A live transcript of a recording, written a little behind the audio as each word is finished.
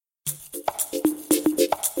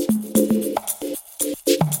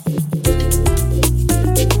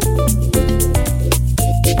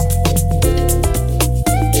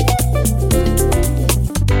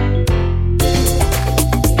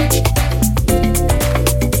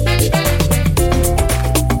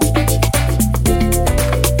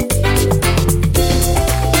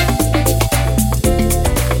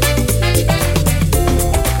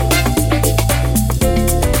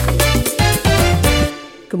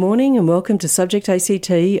morning and welcome to Subject ACT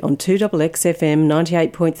on 2XXFM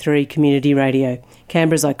 98.3 Community Radio,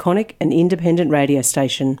 Canberra's iconic and independent radio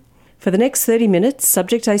station. For the next 30 minutes,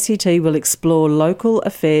 Subject ACT will explore local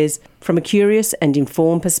affairs from a curious and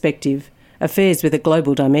informed perspective, affairs with a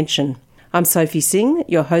global dimension. I'm Sophie Singh,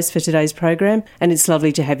 your host for today's program, and it's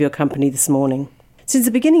lovely to have your company this morning. Since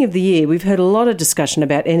the beginning of the year, we've heard a lot of discussion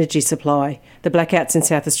about energy supply, the blackouts in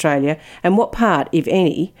South Australia, and what part, if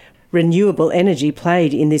any, renewable energy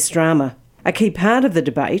played in this drama. A key part of the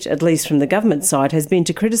debate, at least from the government side, has been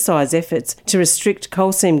to criticise efforts to restrict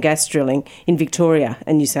coal seam gas drilling in Victoria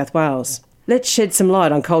and New South Wales. Let's shed some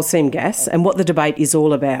light on coal seam gas and what the debate is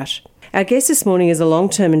all about. Our guest this morning is a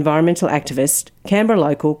long-term environmental activist, Canberra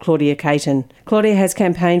local Claudia Caton. Claudia has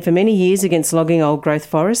campaigned for many years against logging old growth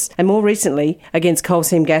forests and more recently against coal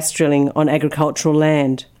seam gas drilling on agricultural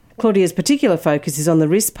land. Claudia's particular focus is on the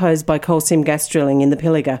risk posed by coal seam gas drilling in the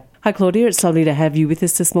Pilliga. Hi Claudia, it's lovely to have you with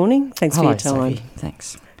us this morning. Thanks for your time. Sophie.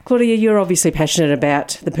 Thanks. Claudia, you're obviously passionate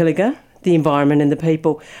about the Pilliga, the environment and the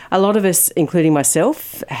people. A lot of us, including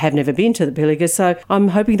myself, have never been to the Pilliga, so I'm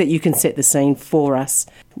hoping that you can set the scene for us.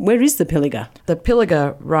 Where is the Pilliga? The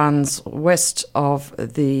Pilliga runs west of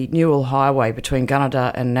the Newell Highway between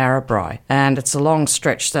Gunnedah and Narrabri, and it's a long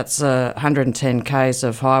stretch. That's 110 k's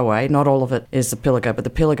of highway. Not all of it is the Pilliga, but the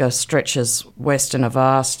Pilliga stretches west in a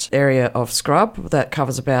vast area of scrub that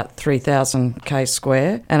covers about 3,000 k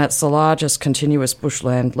square, and it's the largest continuous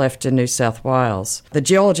bushland left in New South Wales. The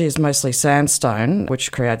geology is mostly sandstone,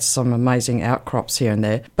 which creates some amazing outcrops here and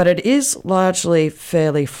there, but it is largely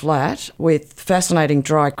fairly flat with fascinating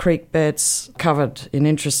dry creek beds covered in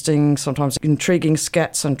interesting, sometimes intriguing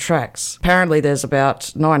scats and tracks. Apparently there's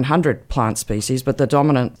about 900 plant species, but the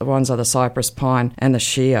dominant ones are the cypress pine and the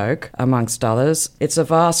she oak, amongst others. It's a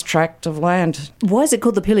vast tract of land. Why is it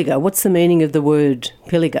called the Pilliga? What's the meaning of the word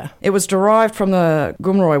Pilliga? It was derived from the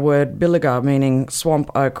Gomeroi word Billiga, meaning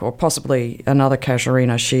swamp oak, or possibly another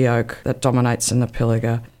casuarina she oak that dominates in the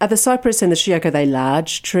Pilliga. Are the cypress and the she oak, are they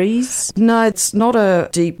large trees? No, it's not a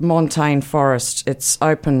deep montane forest. It's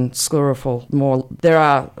open sclerophyll. There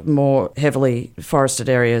are more heavily forested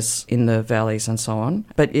areas in the valleys and so on,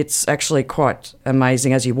 but it's actually quite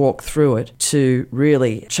amazing as you walk through it to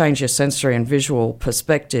really change your sensory and visual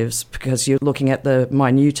perspectives, because you're looking at the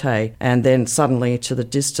minutiae and then suddenly to the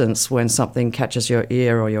distance when something catches your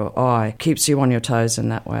ear or your eye, keeps you on your toes in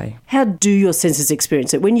that way. How do your senses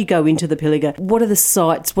experience it? When you go into the Pilliga, what are the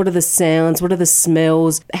sights, what are the sounds, what are the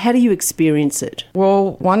smells? How do you experience it?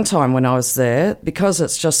 Well, one time when I was there, because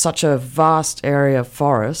it's just such a vast area of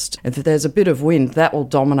forest, if there's a bit of wind, that will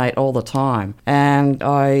dominate all the time. And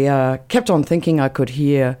I kept on thinking I could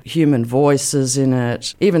hear human voices in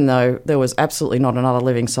it, even though there was absolutely not another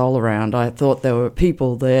living soul around. I thought there were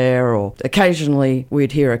people there, or occasionally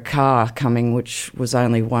we'd hear a car coming, which was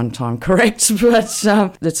only one time correct, but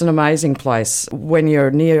it's an amazing place. When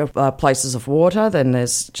you're near places of water, then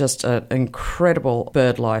there's just an incredible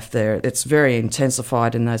bird life there. It's very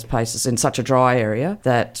intensified in those places, in such a dry area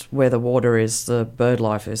that where the water is, the bird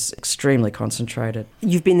life is extremely concentrated.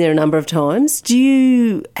 You've been there a number of times. Do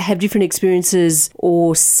you have different experiences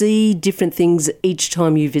or see different things each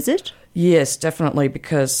time you visit? Yes, definitely,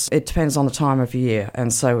 because it depends on the time of year,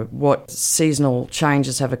 and so what seasonal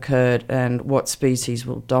changes have occurred and what species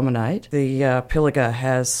will dominate. The Pilliga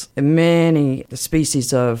has many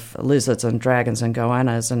species of lizards and dragons and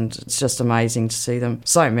goannas, and it's just amazing to see them.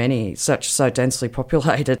 So many, so densely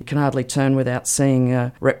populated. You can hardly turn without seeing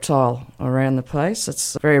a reptile around the place.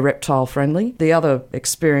 It's very reptile friendly. The other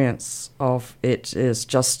experience of it is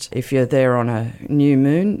just if you're there on a new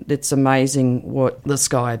moon, it's amazing what the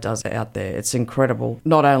sky does out there. It's incredible.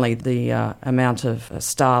 Not only the amount of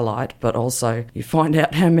starlight, but also you find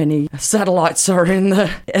out how many satellites are in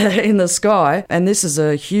the sky. And this is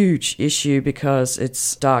a huge issue because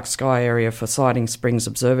it's dark sky area for Siding Springs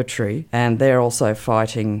Observatory, and they're also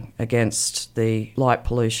fighting against the light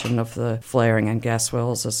pollution of the flaring and gas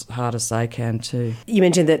wells as hard as they can too. You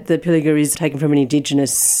mentioned that the Pilliga is taken from an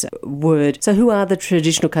Indigenous word. So who are the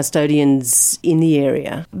traditional custodians in the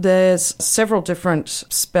area? There's several different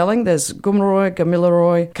spelling. There's Gomeroi,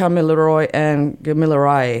 Gamilaroi, Kamilaroi and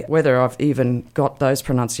Gamilarai. Whether I've even got those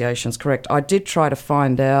pronunciations correct, I did try to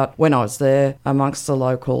find out when I was there amongst the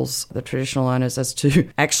locals, the traditional owners, as to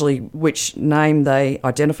actually which name they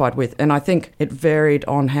identified with. And I think it varied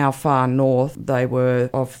on how far north they were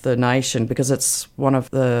of the nation, because it's one of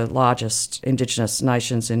the largest Indigenous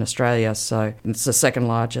nations in Australia, so it's the second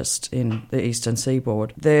largest in the eastern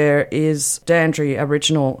seaboard. There is Dandri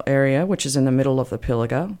Aboriginal area, which is in the middle of the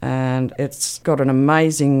Pilliga, and it's got an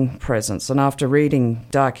amazing presence. And after reading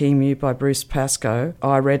Dark Emu by Bruce Pascoe,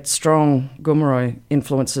 I read strong Gomeroi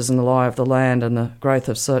influences in the lie of the land and the growth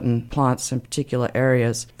of certain plants in particular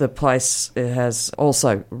areas. The place has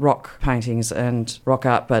also rock paintings and rock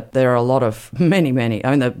art, but there are a lot of many.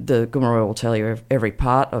 I mean, the Gomeroi will tell you every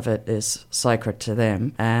part of it is sacred to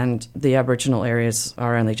them, and the Aboriginal areas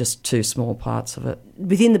are only just two small parts of it.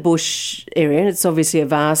 Within the bush area, and it's obviously a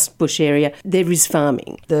vast bush area, there is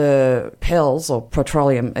farming. The PELs, or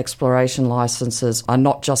petroleum exploration licences, are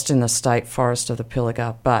not just in the state forest of the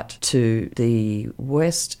Pilliga, but to the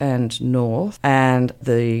west and north. And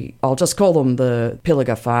I'll just call them the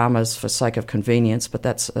Pilliga farmers for sake of convenience, but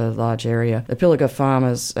that's a large area. The Pilliga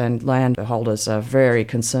farmers and landholders are very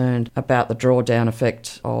concerned about the drawdown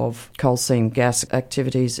effect of coal seam gas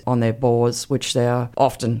activities on their bores, which they are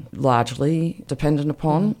often largely dependent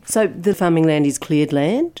upon. So the farming land is cleared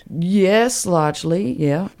land? Yes, largely,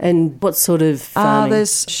 yeah. And what sort of farming?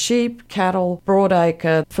 There's sheep, cattle,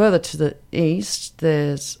 broadacre. Further to the east,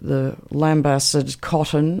 there's the lambasted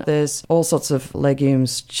cotton. There's all sorts of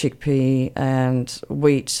legumes, chickpea and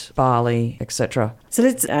wheat, barley, etc. So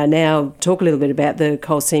let's now talk a little bit about the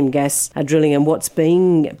coal seam gas drilling and what's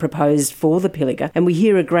being proposed for the Pilliga. And we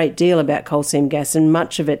hear a great deal about coal seam gas, and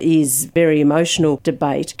much of it is very emotional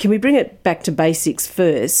debate. Can we bring it back to basics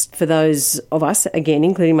first for those of us, again,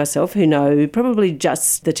 including myself, who know probably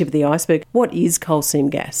just the tip of the iceberg? What is coal seam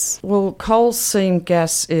gas? Well, coal seam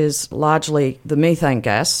gas is largely the methane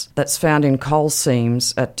gas that's found in coal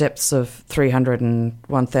seams at depths of 300 and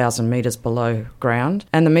 1,000 metres below ground.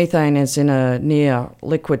 And the methane is in a near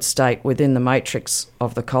liquid state within the matrix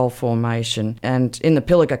of the coal formation. And in the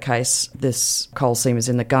Pilliga case, this coal seam is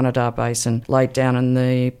in the Gunnedah Basin, laid down in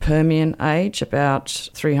the Permian age about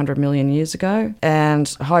 300 million years ago. And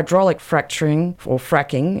hydraulic fracturing, or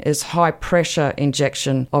fracking, is high pressure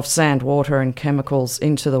injection of sand, water and chemicals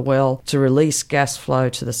into the well to release gas flow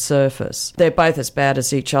to the surface. They're both as bad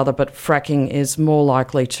as each other, but fracking is more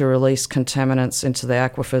likely to release contaminants into the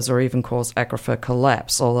aquifers or even cause aquifer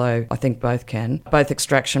collapse, although I think both can. Both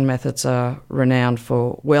extraction methods are renowned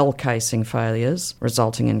for well casing failures,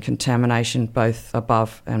 resulting in contamination both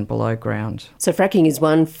above and below ground. So fracking is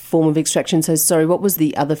one form of extraction. So, sorry, what was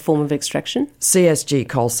the other form of extraction? CSG,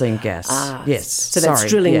 coal seam gas. Yes. So that's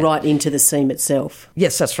drilling right into the seam itself.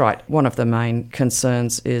 Yes, that's right. One of the main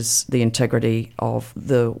concerns is the integrity of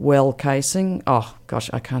the well casing. Oh, gosh,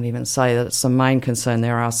 I can't even say that it's the main concern.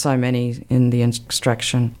 There are so many in the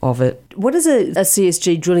extraction of it. What does a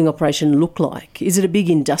CSG drilling operation look like? Is it a big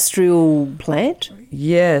industrial plant?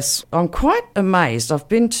 Yes, I'm quite amazed. I've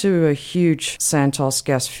been to a huge Santos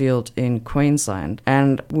gas field in Queensland,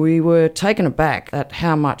 and we were taken aback at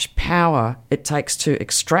how much power it takes to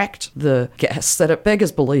extract the gas, that it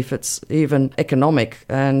beggars belief it's even economic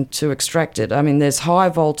and to extract it. I mean, there's high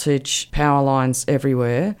voltage power lines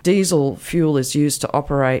everywhere. Diesel fuel is used to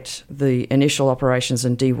operate the initial operations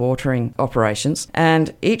and dewatering operations,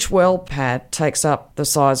 and each well pad takes up the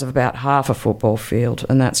size of about half a football field,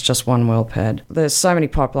 and that's just one well pad. There's so many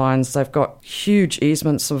pipelines. They've got huge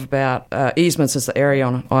easements of about, easements is the area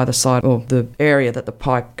on either side, or the area that the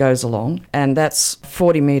pipe goes along, and that's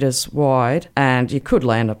 40 metres wide, and you could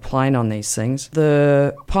land a plane on these things.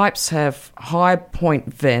 The pipes have high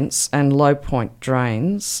point vents and low point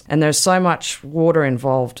drains, and there's so much water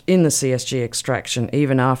involved in the CSG extraction,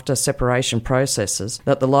 even after separation processes,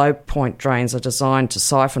 that the low point drains are designed to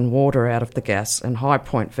siphon water out of the gas, and high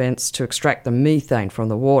point vents to extract the methane from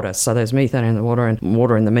the water. So there's methane in the water and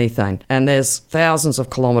water in the methane. And there's thousands of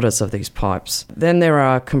kilometres of these pipes. Then there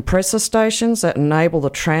are compressor stations that enable the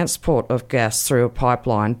transport of gas through a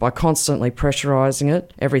pipeline by constantly pressurising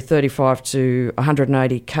it every 35 to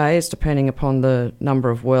 180 k's, depending upon the number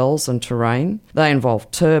of wells and terrain. They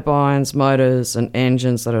involve turbines, motors and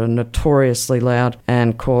engines that are notoriously loud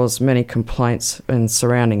and cause many complaints in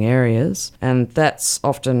surrounding areas. And that's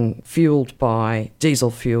often fuelled by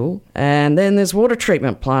diesel fuel. And then there's water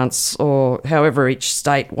treatment plants, or however each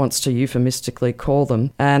state wants to euphemistically call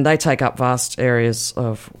them, and they take up vast areas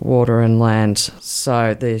of water and land.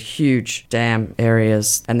 So they're huge dam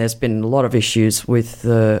areas, and there's been a lot of issues with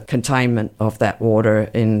the containment of that water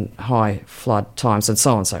in high flood times and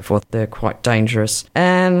so on and so forth. They're quite dangerous.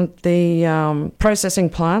 And the processing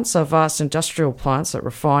plants are vast industrial industrial plants that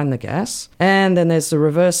refine the gas. And then there's the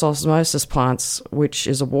reverse osmosis plants, which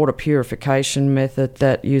is a water purification method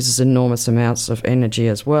that uses enormous amounts of energy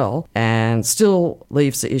as well, and still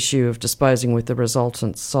leaves the issue of disposing with the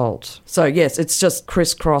resultant salt. So yes, it's just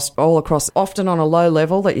crisscrossed all across, often on a low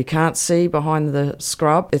level that you can't see behind the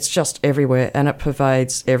scrub. It's just everywhere, and it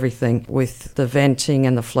pervades everything, with the venting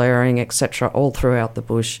and the flaring, etc., all throughout the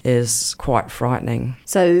bush is quite frightening.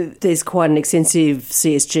 So there's quite an extensive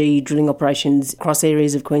CSG drilling operations across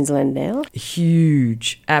areas of Queensland now?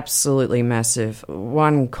 Huge, absolutely massive.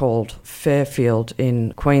 One called Fairfield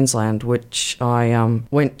in Queensland, which I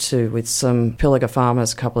went to with some Pilliga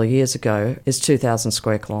farmers a couple of years ago, is 2,000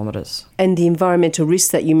 square kilometres. And the environmental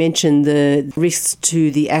risks that you mentioned, the risks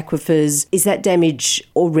to the aquifers, is that damage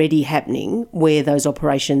already happening where those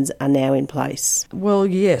operations are now in place? Well,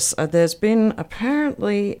 yes. There's been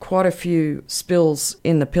apparently quite a few spills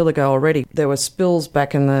in the Pilliga already. There were spills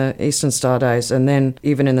back in the Eastern Star days, and then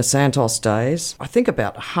even in the Santos days. I think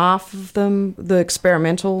about half of them, the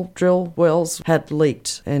experimental drill wells, had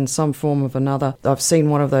leaked in some form of another. I've seen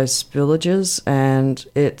one of those spillages, and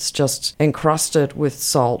it's just encrusted with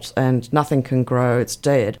salt and nothing can grow, it's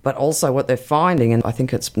dead. But also what they're finding, and I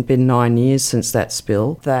think it's been 9 years since that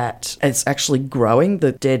spill, that it's actually growing.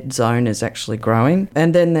 The dead zone is actually growing.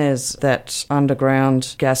 And then there's that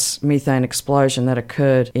underground gas methane explosion that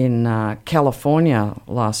occurred in California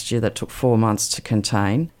last year that took 4 months to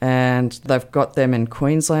contain. And they've got them in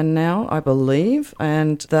Queensland now, I believe.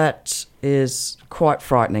 And that is quite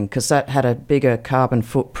frightening because that had a bigger carbon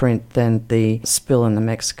footprint than the spill in the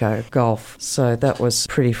Mexico Gulf. So that was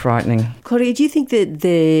pretty frightening. Claudia, do you think that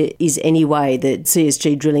there is any way that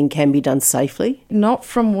CSG drilling can be done safely? Not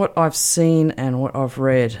from what I've seen and what I've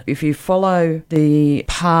read. If you follow the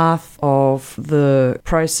path of the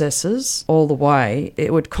processes all the way,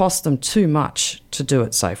 it would cost them too much to do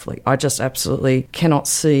it safely. I just absolutely cannot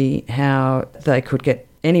see how they could get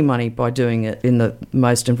any money by doing it in the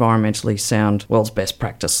most environmentally sound, world's best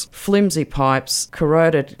practice. Flimsy pipes,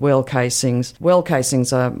 corroded well casings. Well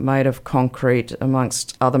casings are made of concrete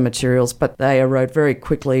amongst other materials, but they erode very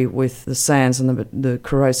quickly with the sands and the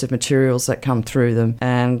corrosive materials that come through them.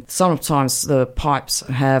 And sometimes the pipes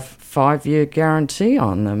have 5-year guarantee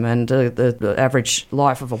on them, and the average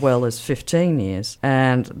life of a well is 15 years.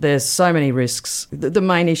 And there's so many risks. The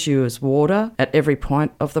main issue is water at every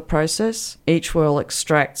point of the process. Each well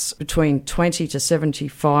extracts between 20 to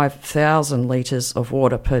 75,000 litres of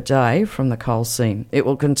water per day from the coal seam. It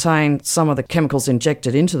will contain some of the chemicals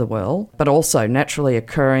injected into the well, but also naturally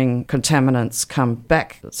occurring contaminants come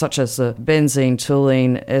back, such as the benzene,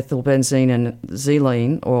 toluene, ethylbenzene and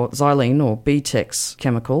xylene or BTEX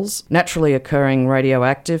chemicals, naturally occurring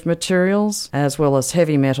radioactive materials, as well as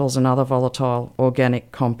heavy metals and other volatile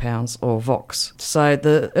organic compounds or VOCs. So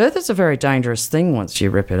the earth is a very dangerous thing once you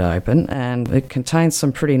rip it open, and it contains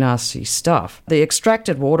some pretty nasty stuff. The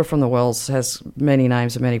extracted water from the wells has many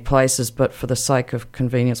names in many places, but for the sake of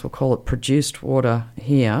convenience, we'll call it produced water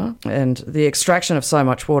here. And the extraction of so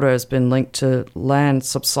much water has been linked to land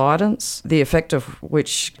subsidence, the effect of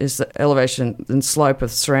which is the elevation and slope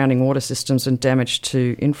of surrounding water systems and damage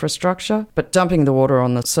to infrastructure. But dumping the water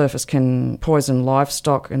on the surface can poison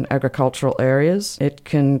livestock and agricultural areas. It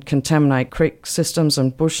can contaminate creek systems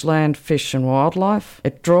and bushland, fish and wildlife.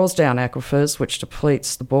 It draws down aquifers, which depletes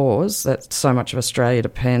the bores that so much of Australia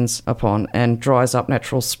depends upon, and dries up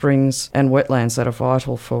natural springs and wetlands that are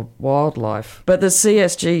vital for wildlife. But the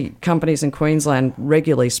CSG companies in Queensland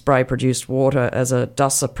regularly spray produced water as a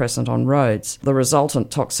dust suppressant on roads. The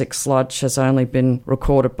resultant toxic sludge has only been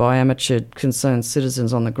recorded by amateur concerned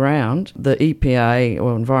citizens on the ground. The EPA,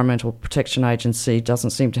 or Environmental Protection Agency,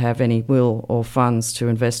 doesn't seem to have any will or funds to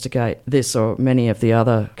investigate this or many of the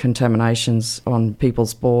other contaminations on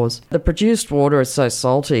people's bores. The produced water is so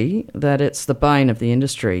salty that it's the bane of the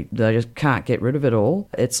industry. They just can't get rid of it all.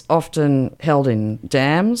 It's often held in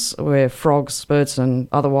dams where frogs, birds and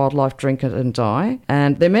other wildlife drink it and die,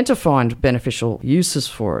 and they're meant to find beneficial uses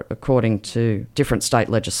for it according to different state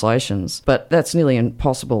legislations, but that's nearly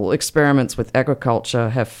impossible. Experiments with agriculture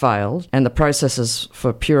have failed, and the processes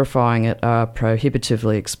for purifying it are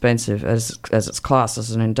prohibitively expensive as it's classed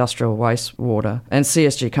as an industrial wastewater. And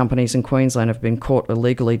CSG companies in Queensland have been caught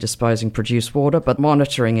illegally disposing produced water, but but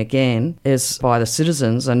monitoring again is by the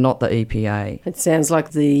citizens and not the EPA. It sounds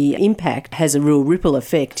like the impact has a real ripple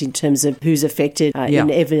effect in terms of who's affected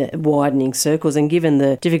in ever-widening circles, and given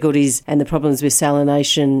the difficulties and the problems with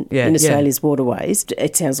salination in Australia's waterways,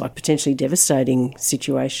 it sounds like a potentially devastating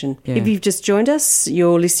situation. Yeah. If you've just joined us,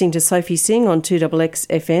 you're listening to Sophie Singh on 2XX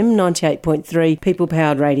FM 98.3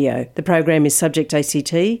 People-Powered Radio. The program is Subject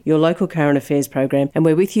ACT, your local current affairs program, and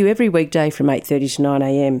we're with you every weekday from 8:30 to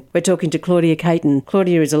 9am. We're talking to Claudia Caton.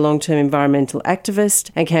 Claudia is a long-term environmental activist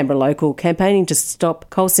and Canberra local, campaigning to stop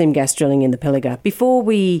coal seam gas drilling in the Pilliga. Before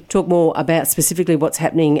we talk more about specifically what's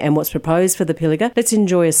happening and what's proposed for the Pilliga, let's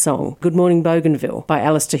enjoy a song, Good Morning Bougainville by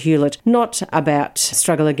Alistair Hewlett, not about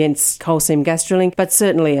struggle against coal seam gas drilling, but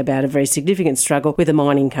certainly about a very significant struggle with a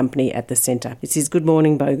mining company at the centre. This is Good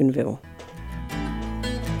Morning Bougainville.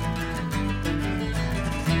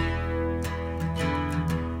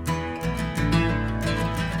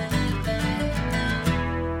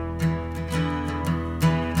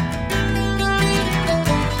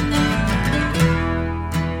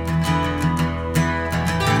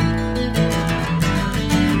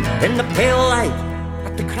 In the pale light,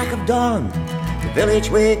 at the crack of dawn, the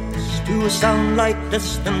village wakes to a sound like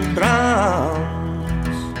distant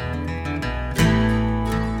drums.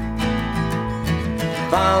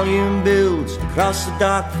 Volume builds across the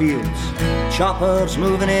dark fields, choppers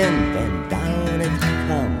moving in, then down it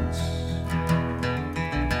comes.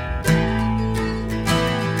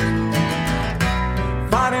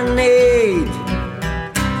 Foreign aid,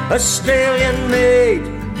 Australian made,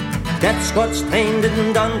 death squads trained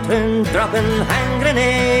in Dunton, dropping hand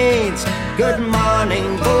grenades. Good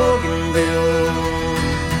morning, Bougainville.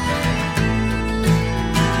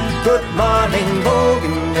 Good morning,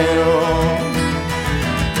 Bougainville.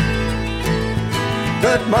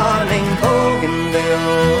 Good morning,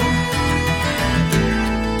 Bougainville.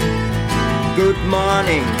 Good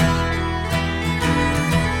morning.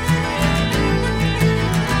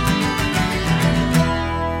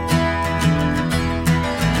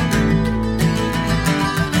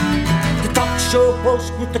 Show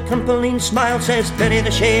post with the crumpling smile says, bury the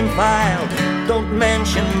shame file, don't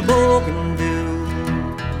mention Bougainville.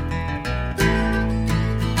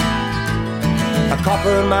 A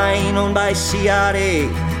copper mine owned by CRA,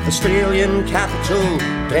 Australian capital,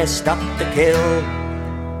 dressed up to kill.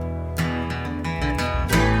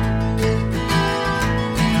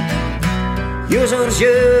 Users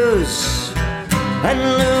use and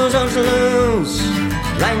losers lose.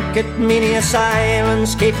 Blanket media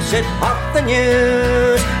silence keeps it off the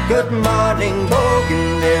news. Good morning,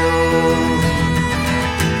 Bougainville.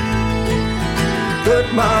 Good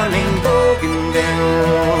morning,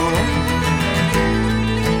 Bougainville.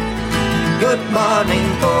 Good morning,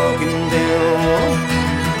 Bougainville.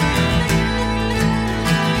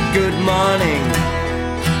 Good morning.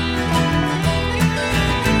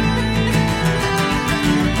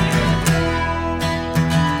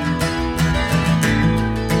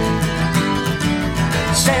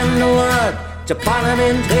 Send the word to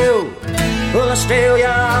Parliament Hill, pull Australia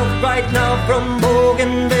out right now from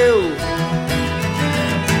Bougainville.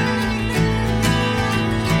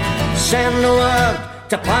 Send the word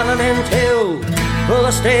to Parliament Hill, pull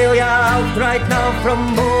Australia out right now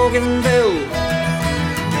from Bougainville.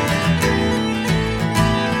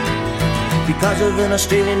 Because of an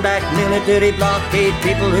Australian-backed military blockade,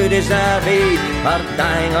 people who deserve aid are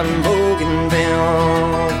dying on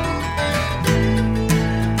Bougainville.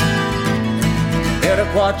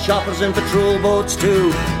 Iroquois choppers and patrol boats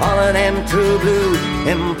too, all of them true blue,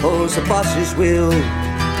 impose the boss's will.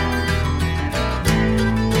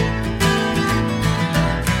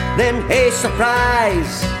 Then, hey,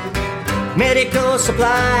 surprise, medical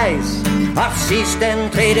supplies are seized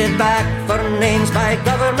and traded back for names by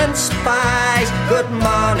government spies. Good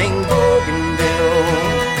morning, Bougainville.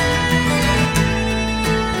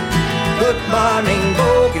 Good morning,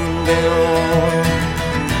 Bougainville.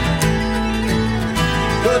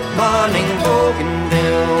 Good morning,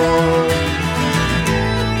 Bougainville.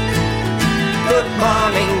 Good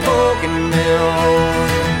morning, Bougainville.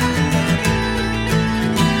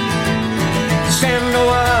 Send the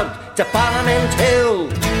word to Parliament Hill,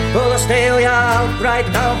 pull Australia out right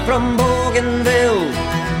now from Bougainville.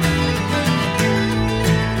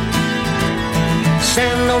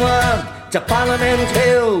 Send the word to Parliament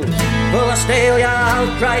Hill, pull Australia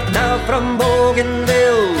out right now from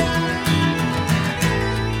Bougainville.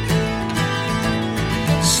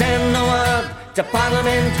 Send the word to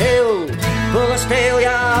Parliament Hill, pull Australia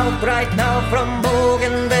out right now from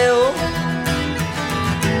Bougainville.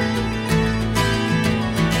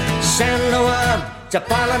 Send the word to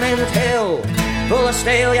Parliament Hill, pull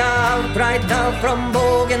Australia out right now from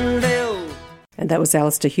Bougainville. And that was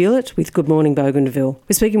Alistair Hewlett with Good Morning Bougainville.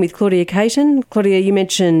 We're speaking with Claudia Caton. Claudia, you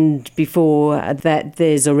mentioned before that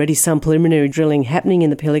there's already some preliminary drilling happening in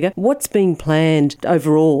the Pilliga. What's being planned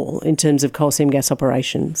overall in terms of coal seam gas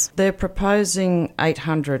operations? They're proposing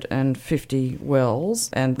 850 wells,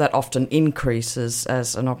 and that often increases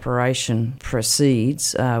as an operation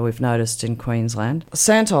proceeds, we've noticed in Queensland.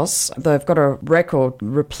 Santos, they've got a record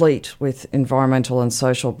replete with environmental and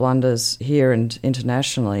social blunders here and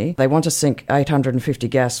internationally. They want to sink 850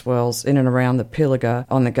 gas wells in and around the Pilliga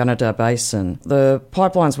on the Gunnedah Basin. The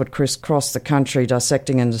pipelines would crisscross the country,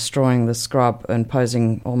 dissecting and destroying the scrub and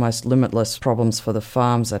posing almost limitless problems for the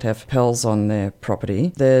farms that have PELs on their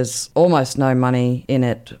property. There's almost no money in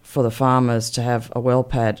it for the farmers to have a well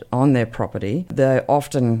pad on their property. They're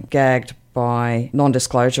often gagged by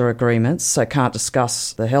non-disclosure agreements, so can't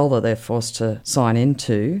discuss the hell that they're forced to sign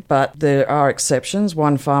into. But there are exceptions.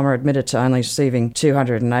 One farmer admitted to only receiving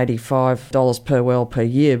 $285 per well per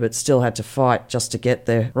year, but still had to fight just to get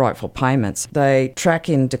their rightful payments. They track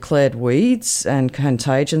in declared weeds and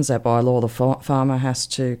contagions that by law the farmer has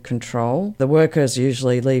to control. The workers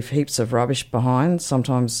usually leave heaps of rubbish behind,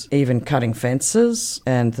 sometimes even cutting fences,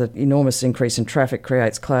 and the enormous increase in traffic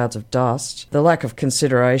creates clouds of dust. The lack of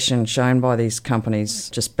consideration shown by these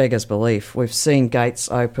companies just beggars belief. We've seen gates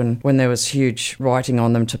open when there was huge writing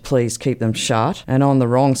on them to please keep them shut, and on the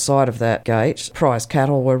wrong side of that gate, prize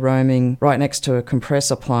cattle were roaming right next to a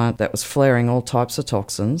compressor plant that was flaring all types of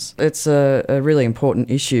toxins. It's a really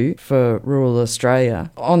important issue for rural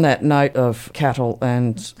Australia. On that note of cattle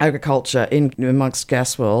and agriculture in amongst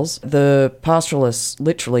gas wells, the pastoralists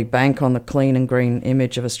literally bank on the clean and green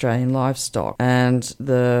image of Australian livestock, and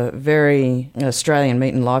the very Australian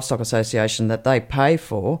Meat and Livestock Association that they pay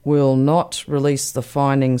for will not release the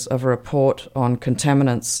findings of a report on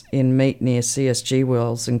contaminants in meat near CSG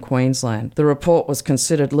wells in Queensland. The report was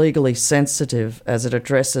considered legally sensitive as it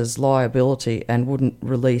addresses liability and wouldn't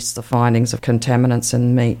release the findings of contaminants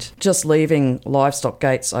in meat. Just leaving livestock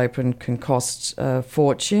gates open can cost a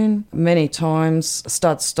fortune. Many times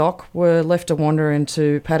stud stock were left to wander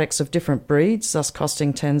into paddocks of different breeds, thus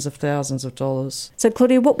costing tens of thousands of dollars. So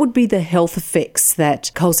Claudia, what would be the health effects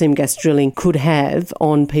that coal seam gas drilling could have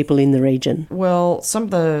on people in the region? Well, some of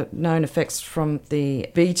the known effects from the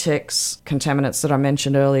VTEX contaminants that I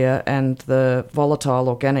mentioned earlier and the volatile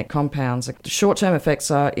organic compounds, the short-term effects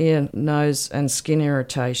are ear, nose and skin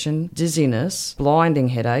irritation, dizziness, blinding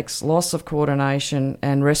headaches, loss of coordination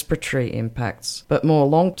and respiratory impacts. But more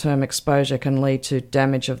long-term exposure can lead to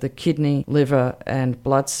damage of the kidney, liver and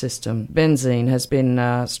blood system. Benzene has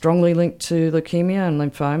been strongly linked to leukemia and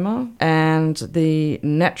lymphoma, and the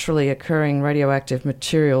naturally occurring radioactive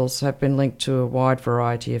materials have been linked to a wide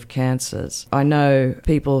variety of cancers. I know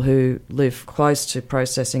people who live close to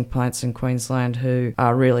processing plants in Queensland who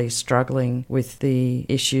are really struggling with the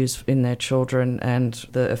issues in their children and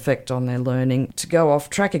the effect on their learning. To go off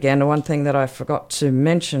track again, one thing that I forgot to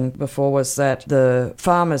mention before was that the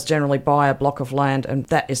farmers generally buy a block of land and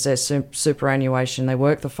that is their superannuation. They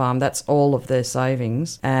work the farm, that's all of their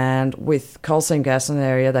savings. And with coal seam gas in the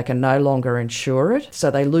area, they can no longer insure it,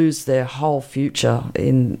 so they lose their whole future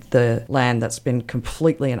in the land that's been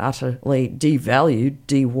completely and utterly devalued,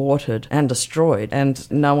 dewatered and destroyed, and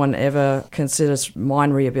no one ever considers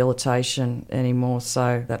mine rehabilitation anymore,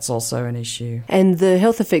 so that's also an issue. And the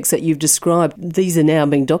health effects that you've described, these are now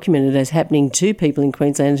being documented as happening to people in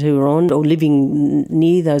Queensland who are on or living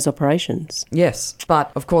near those operations. Yes,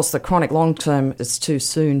 but of course the chronic long term is too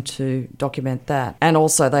soon to document that, and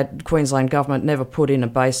also that Queensland government never put in a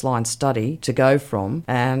baseline study to go from,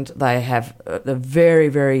 and they have the very,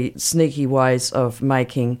 very sneaky ways of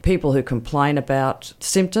making people who complain about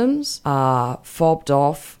symptoms are fobbed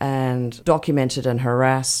off and documented and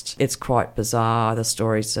harassed. It's quite bizarre, the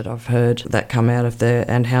stories that I've heard that come out of there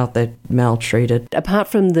and how they're maltreated. Apart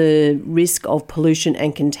from the risk of pollution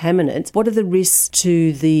and contaminants, what are the risks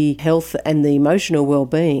to the health and the emotional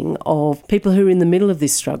well-being of people who are in the middle of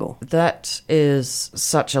this struggle? That is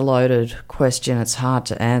such a loaded question. It's hard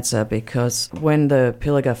to answer because when the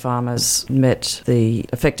Pilliga farmers met the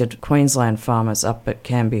affected Queensland farmers up at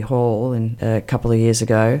Canby Hall a couple of years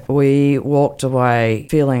ago, we walked away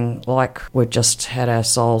feeling like we'd just had our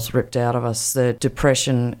souls ripped out of us. The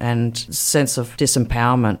depression and sense of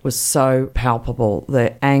disempowerment was so palpable.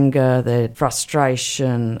 Their anger, their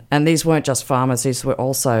frustration, and these weren't just farmers, these were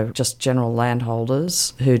also just general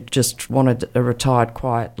landholders who just wanted a retired,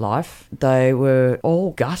 quiet life. They were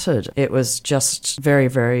all gutted. It was just very,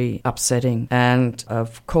 very upsetting. And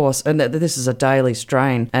of course, and this is a daily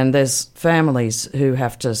strain, and there's families who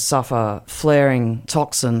have to suffer flaring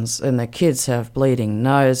toxins, and their kids have bleeding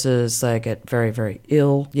noses, they get very, very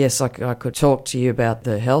ill. Yes, I could talk to you about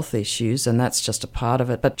the health issues, and that's just a part of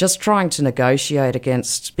it, but just trying to negotiate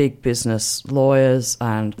against big business lawyers,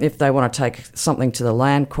 and if they want to take something to the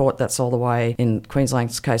land court, that's all the way, in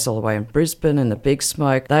Queensland's case, all the way in Brisbane, in the big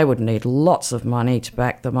smoke, they would need lots of money to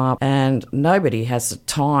back them up, and nobody has the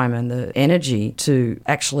time and the energy to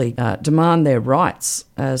actually demand their rights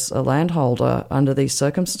as a landholder under these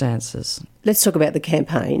circumstances. Let's talk about the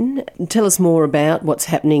campaign. Tell us more about what's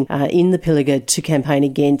happening in the Pilliga to campaign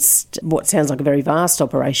against what sounds like a very vast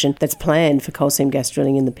operation that's planned for coal seam gas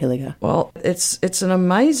drilling in the Pilliga. Well, it's an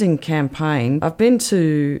amazing campaign. I've been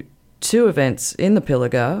to 2 events in the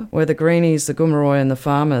Pilliga where the Greenies, the Gomeroi and the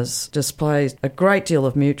farmers displayed a great deal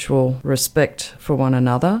of mutual respect for one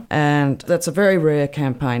another, and that's a very rare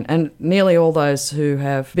campaign. And nearly all those who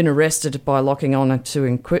have been arrested by locking on to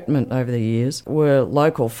equipment over the years were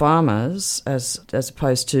local farmers as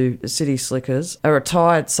opposed to city slickers, a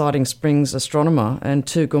retired Siding Springs astronomer and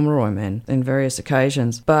 2 Gomeroi men in various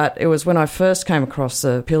occasions. But it was when I first came across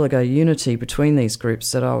the Pilliga unity between these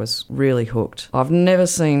groups that I was really hooked. I've never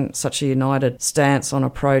seen such a united stance on a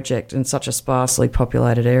project in such a sparsely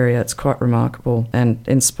populated area. It's quite remarkable and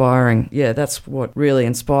inspiring. Yeah, that's what really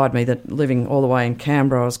inspired me, that living all the way in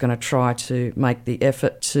Canberra, I was going to try to make the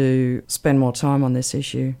effort to spend more time on this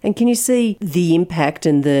issue. And can you see the impact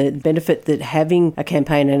and the benefit that having a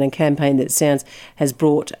campaign, and a campaign that sounds has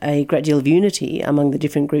brought a great deal of unity among the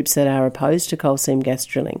different groups that are opposed to coal seam gas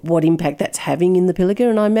drilling? What impact that's having in the Pilliga?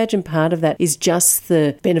 And I imagine part of that is just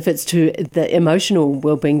the benefits to the emotional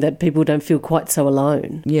well-being, that people don't feel quite so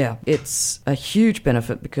alone. Yeah, it's a huge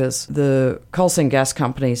benefit because the coal seam gas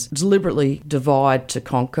companies deliberately divide to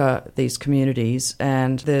conquer these communities,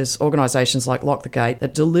 and there's organisations like Lock the Gate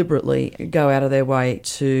that deliberately go out of their way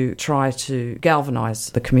to try to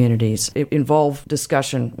galvanise the communities. It involves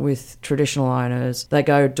discussion with traditional owners. They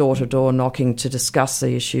go door to door knocking to discuss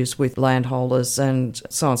the issues with landholders and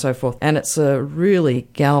so on and so forth. And it's a really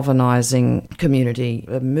galvanising community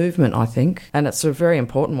movement, I think, and it's a very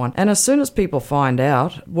important one. And as soon as people find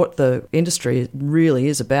out what the industry really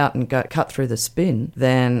is about and cut through the spin,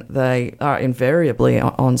 then they are invariably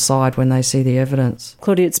on side when they see the evidence.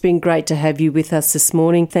 Claudia, it's been great to have you with us this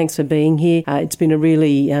morning. Thanks for being here. It's been a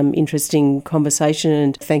really interesting conversation,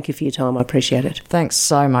 and thank you for your time. I appreciate it. Thanks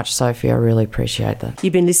so much, Sophie. I really appreciate that.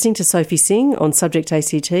 You've been listening to Sophie Singh on Subject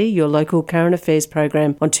ACT, your local current affairs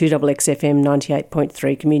program on 2XXFM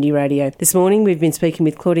 98.3 Community Radio. This morning we've been speaking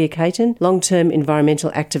with Claudia Caton, long-term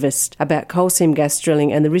environmental activist, about coal seam gas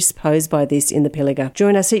drilling and the risks posed by this in the Pilliga.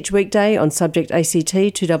 Join us each weekday on Subject ACT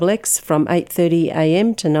 2XX from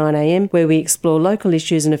 8:30am to 9am, where we explore local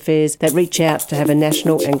issues and affairs that reach out to have a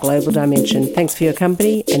national and global dimension. Thanks for your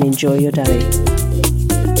company and enjoy your day.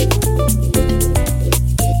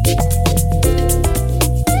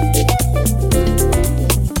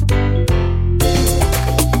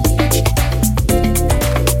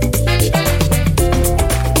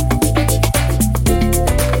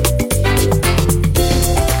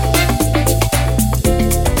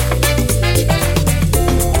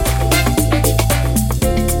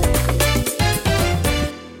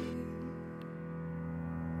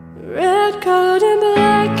 Red, gold and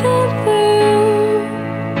black and blue,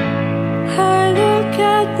 I look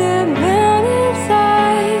at the mountain's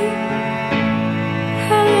eye,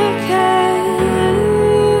 I look at you.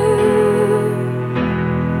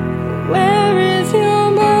 Where is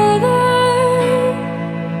your mother?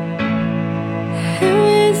 Who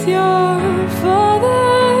is your father?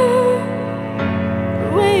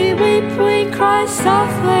 We weep, we cry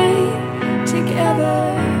softly together.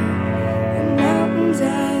 The mountains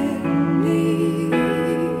and me.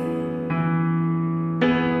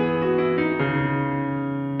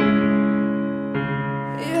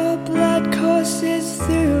 Your blood courses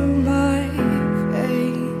through my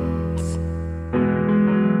veins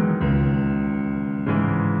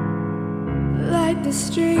like the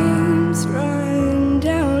streams run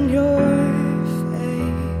down your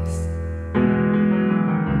face.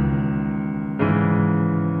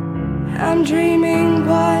 I'm dreaming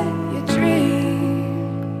what